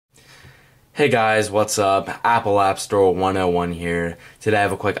Hey guys, what's up? Apple App Store 101 here. Today I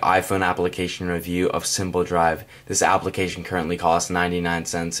have a quick iPhone application review of Simple Drive. This application currently costs 99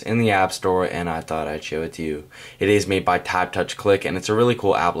 cents in the App Store and I thought I'd show it to you. It is made by Tap Touch Click and it's a really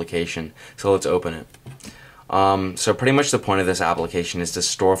cool application, so let's open it. So pretty much the point of this application is to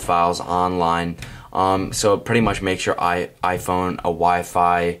store files online. So it pretty much makes your iPhone a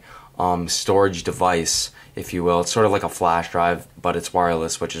Wi-Fi storage device, if you will. It's sort of like a flash drive, but it's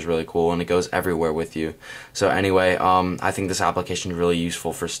wireless, which is really cool, and it goes everywhere with you. So anyway, I think this application is really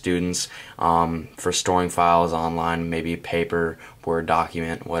useful for students, for storing files online, maybe paper, Word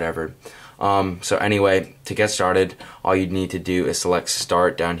document, whatever. So anyway, to get started, all you need to do is select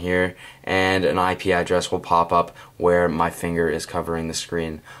Start down here, and an IP address will pop up where my finger is covering the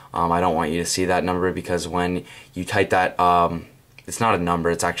screen. I don't want you to see that number because when you type that, it's not a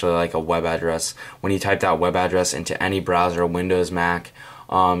number, it's actually like a web address. When you type that web address into any browser, Windows, Mac,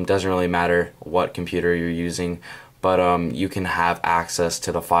 doesn't really matter what computer you're using, but you can have access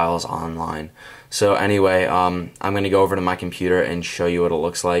to the files online. So anyway, I'm going to go over to my computer and show you what it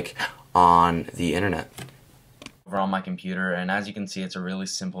looks like on the internet. Over on my computer, and as you can see, it's a really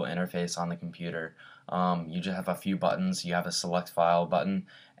simple interface on the computer. You just have a few buttons. You have a select file button,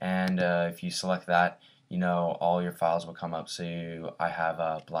 and if you select that, you know, all your files will come up. So I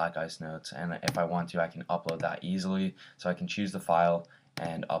have Black Ice Notes, and if I want to, I can upload that easily. So I can choose the file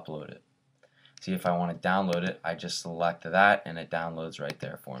and upload it. See, if I want to download it, I just select that and it downloads right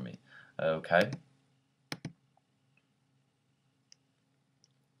there for me. Okay.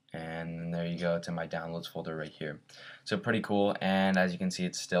 And there you go, to my downloads folder right here. So pretty cool, and as you can see,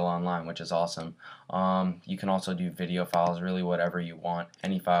 it's still online, which is awesome. You can also do video files, really whatever you want.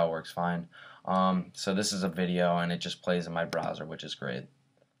 Any file works fine. So this is a video and it just plays in my browser, which is great.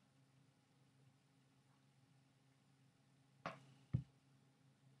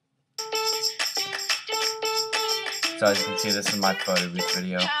 So as you can see, this is my photo booth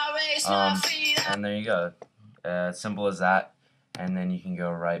video. And there you go. Simple as that. And then you can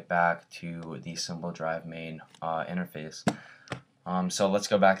go right back to the Simple Drive main interface. So let's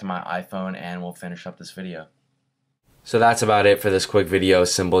go back to my iPhone and we'll finish up this video. So that's about it for this quick video.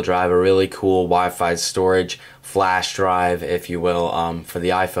 Simple Drive, a really cool Wi-Fi storage flash drive, if you will, for the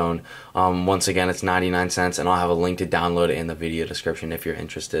iPhone. Once again, it's 99 cents, and I'll have a link to download it in the video description if you're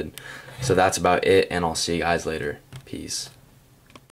interested. So that's about it, and I'll see you guys later. Peace.